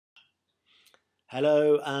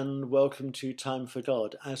Hello and welcome to Time for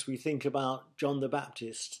God as we think about John the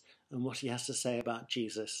Baptist and what he has to say about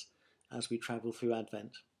Jesus as we travel through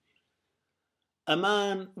Advent. A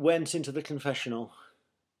man went into the confessional.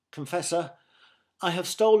 Confessor, I have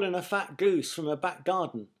stolen a fat goose from a back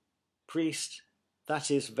garden. Priest,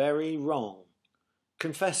 that is very wrong.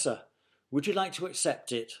 Confessor, would you like to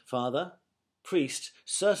accept it, Father? Priest,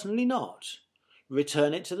 certainly not.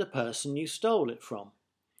 Return it to the person you stole it from.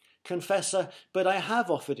 Confessor, but I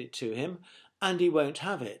have offered it to him, and he won't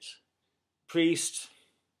have it. Priest,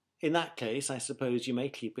 in that case, I suppose you may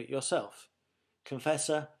keep it yourself.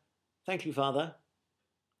 Confessor, thank you, Father.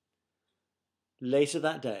 Later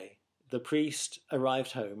that day, the priest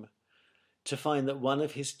arrived home to find that one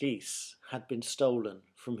of his geese had been stolen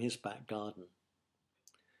from his back garden.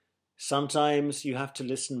 Sometimes you have to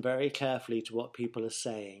listen very carefully to what people are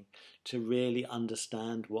saying to really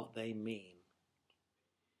understand what they mean.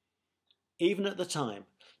 Even at the time,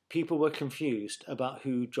 people were confused about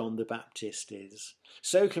who John the Baptist is.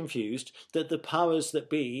 So confused that the powers that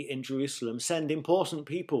be in Jerusalem send important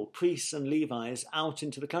people, priests and Levites, out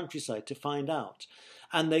into the countryside to find out.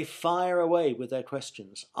 And they fire away with their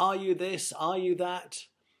questions. Are you this? Are you that?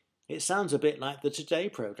 It sounds a bit like the Today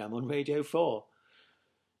programme on Radio 4.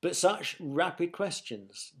 But such rapid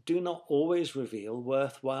questions do not always reveal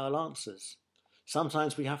worthwhile answers.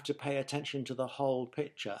 Sometimes we have to pay attention to the whole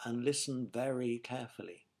picture and listen very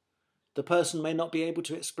carefully. The person may not be able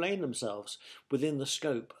to explain themselves within the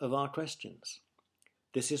scope of our questions.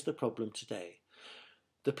 This is the problem today.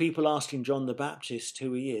 The people asking John the Baptist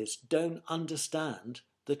who he is don't understand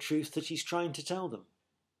the truth that he's trying to tell them.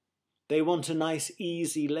 They want a nice,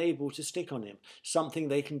 easy label to stick on him, something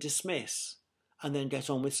they can dismiss and then get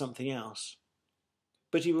on with something else.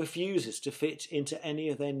 But he refuses to fit into any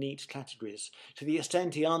of their neat categories, to the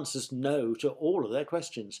extent he answers no to all of their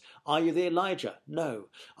questions. Are you the Elijah? No.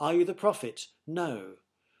 Are you the prophet? No.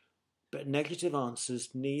 But negative answers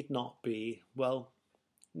need not be, well,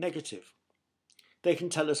 negative. They can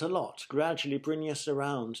tell us a lot, gradually bring us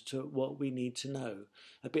around to what we need to know,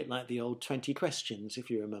 a bit like the old 20 questions, if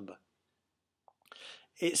you remember.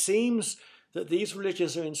 It seems that these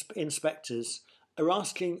religious inspectors are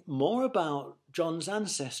asking more about John's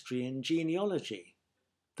ancestry and genealogy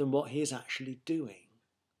than what he is actually doing.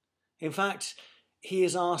 In fact, he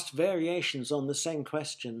is asked variations on the same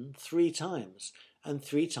question 3 times, and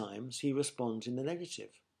 3 times he responds in the negative.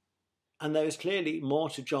 And there is clearly more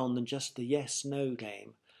to John than just the yes-no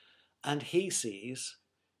game, and he sees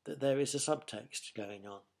that there is a subtext going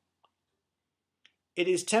on. It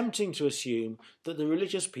is tempting to assume that the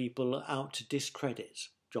religious people are out to discredit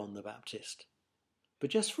John the Baptist. But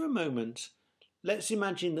just for a moment, let's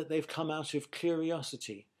imagine that they've come out of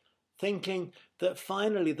curiosity, thinking that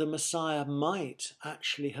finally the Messiah might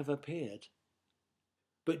actually have appeared.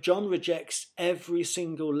 But John rejects every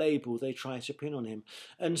single label they try to pin on him,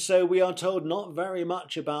 and so we are told not very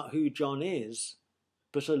much about who John is,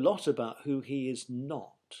 but a lot about who he is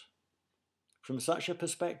not. From such a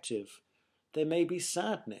perspective, there may be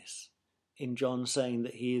sadness in John saying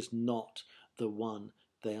that he is not the one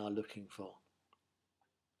they are looking for.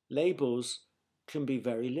 Labels can be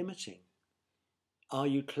very limiting. Are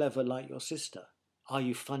you clever like your sister? Are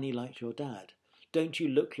you funny like your dad? Don't you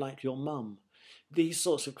look like your mum? These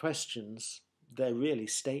sorts of questions, they're really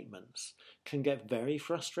statements, can get very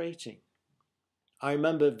frustrating. I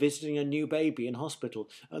remember visiting a new baby in hospital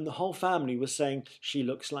and the whole family was saying, she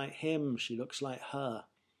looks like him, she looks like her.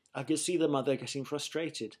 I could see the mother getting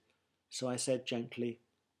frustrated, so I said gently,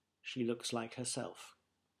 she looks like herself.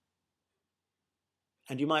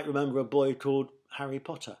 And you might remember a boy called Harry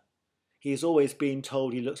Potter. He has always been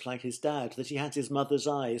told he looks like his dad, that he has his mother's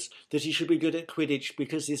eyes, that he should be good at Quidditch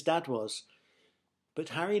because his dad was. But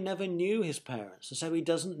Harry never knew his parents, and so he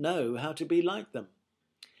doesn't know how to be like them.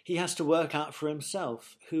 He has to work out for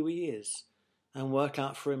himself who he is, and work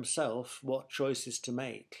out for himself what choices to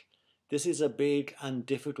make. This is a big and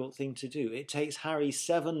difficult thing to do. It takes Harry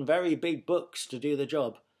 7 very big books to do the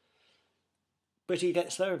job. But he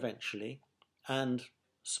gets there eventually, and,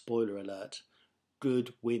 spoiler alert,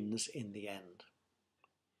 good wins in the end.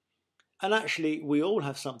 And actually, we all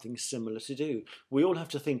have something similar to do. We all have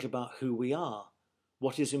to think about who we are,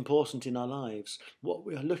 what is important in our lives, what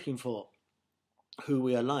we are looking for, who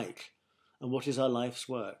we are like, and what is our life's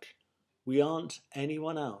work. We aren't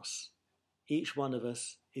anyone else. Each one of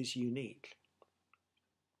us is unique.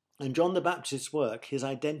 And John the Baptist's work, his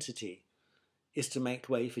identity, is to make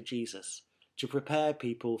way for Jesus, to prepare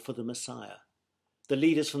people for the Messiah. The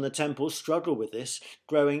leaders from the temple struggle with this,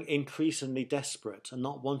 growing increasingly desperate and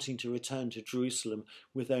not wanting to return to Jerusalem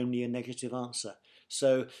with only a negative answer.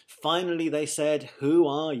 So finally they said, "Who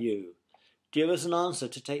are you? Give us an answer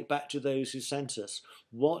to take back to those who sent us.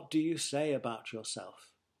 What do you say about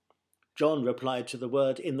yourself?" John replied to the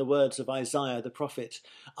word in the words of Isaiah the prophet,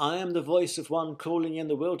 "I am the voice of one calling in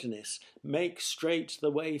the wilderness, make straight the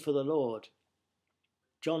way for the Lord."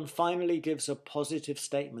 John finally gives a positive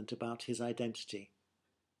statement about his identity,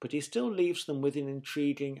 but he still leaves them with an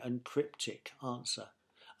intriguing and cryptic answer.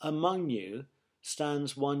 "Among you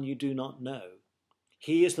stands one you do not know.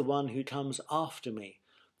 He is the one who comes after me,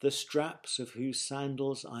 the straps of whose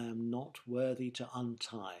sandals I am not worthy to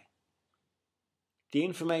untie." The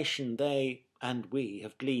information they and we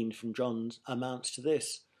have gleaned from John amounts to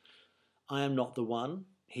this: I am not the one,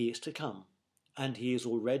 he is to come, and he is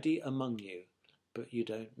already among you, but you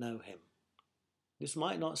don't know him. This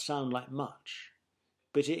might not sound like much,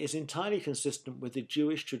 but it is entirely consistent with the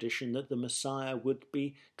Jewish tradition that the Messiah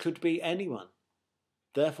could be anyone.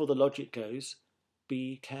 Therefore the logic goes,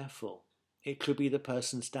 be careful. It could be the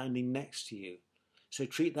person standing next to you. So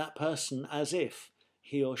treat that person as if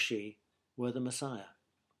he or she were the Messiah.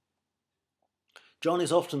 John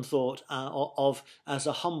is often thought of as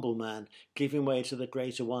a humble man, giving way to the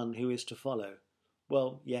greater one who is to follow.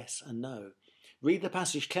 Well, yes and no. Read the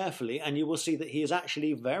passage carefully and you will see that he is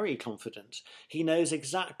actually very confident. He knows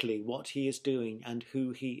exactly what he is doing and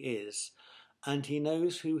who he is. And he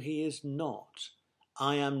knows who he is not.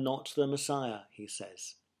 I am not the Messiah, he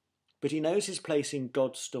says. But he knows his place in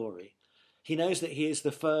God's story. He knows that he is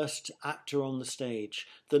the first actor on the stage,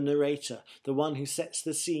 the narrator, the one who sets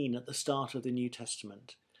the scene at the start of the New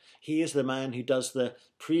Testament. He is the man who does the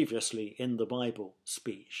 "previously in the Bible"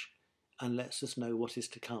 speech and lets us know what is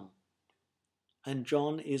to come. And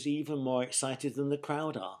John is even more excited than the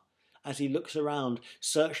crowd are, as he looks around,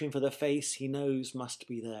 searching for the face he knows must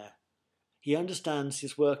be there. He understands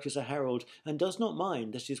his work as a herald and does not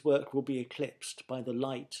mind that his work will be eclipsed by the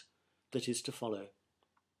light that is to follow.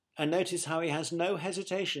 And notice how he has no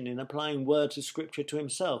hesitation in applying words of Scripture to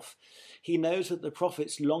himself. He knows that the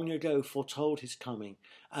prophets long ago foretold his coming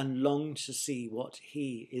and longed to see what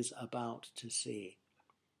he is about to see.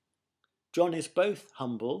 John is both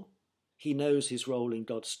humble, he knows his role in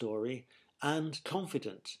God's story, and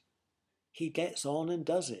confident. He gets on and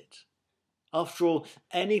does it. After all,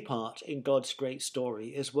 any part in God's great story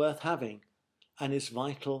is worth having and is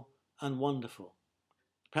vital and wonderful.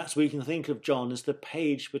 Perhaps we can think of John as the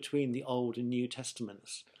page between the Old and New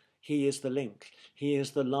Testaments. He is the link. He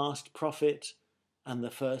is the last prophet and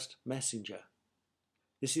the first messenger.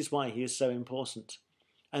 This is why he is so important.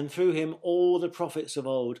 And through him, all the prophets of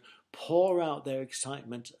old pour out their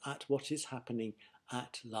excitement at what is happening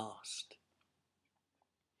at last.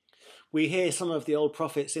 We hear some of the old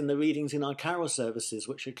prophets in the readings in our carol services,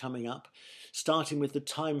 which are coming up, starting with the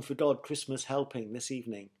Time for God Christmas helping this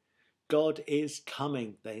evening. God is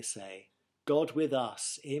coming, they say. God with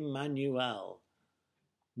us, Emmanuel.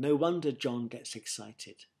 No wonder John gets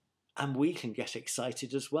excited. And we can get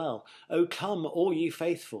excited as well. Oh, come, all ye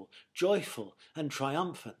faithful, joyful and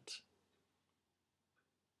triumphant.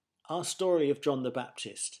 Our story of John the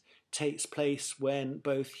Baptist takes place when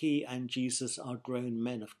both he and Jesus are grown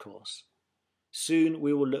men, of course. Soon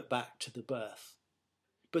we will look back to the birth.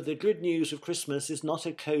 But the good news of Christmas is not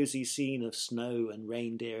a cosy scene of snow and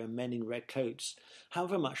reindeer and men in red coats,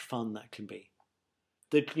 however much fun that can be.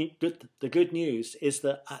 The good news is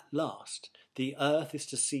that at last the earth is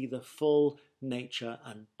to see the full nature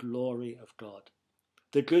and glory of God.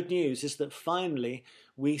 The good news is that finally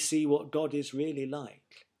we see what God is really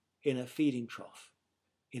like in a feeding trough,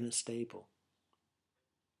 in a stable.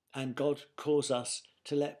 And God calls us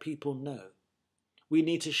to let people know. We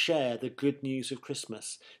need to share the good news of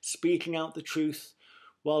Christmas, speaking out the truth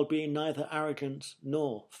while being neither arrogant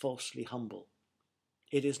nor falsely humble.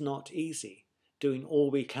 It is not easy, doing all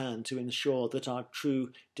we can to ensure that our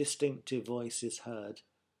true, distinctive voice is heard.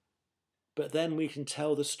 But then we can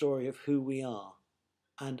tell the story of who we are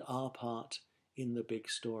and our part in the big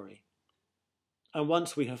story. And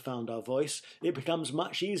once we have found our voice, it becomes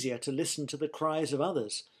much easier to listen to the cries of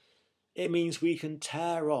others. It means we can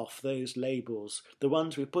tear off those labels, the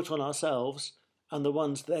ones we put on ourselves and the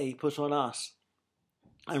ones they put on us,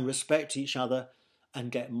 and respect each other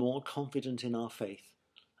and get more confident in our faith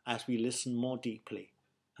as we listen more deeply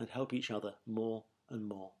and help each other more and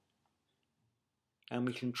more. And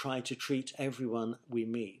we can try to treat everyone we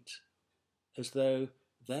meet as though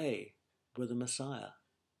they were the Messiah,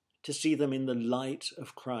 to see them in the light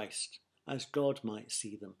of Christ as God might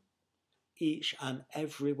see them, each and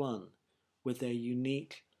every one with their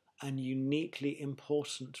unique and uniquely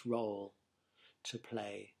important role to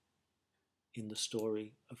play in the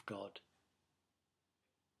story of God.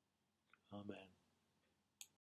 Amen.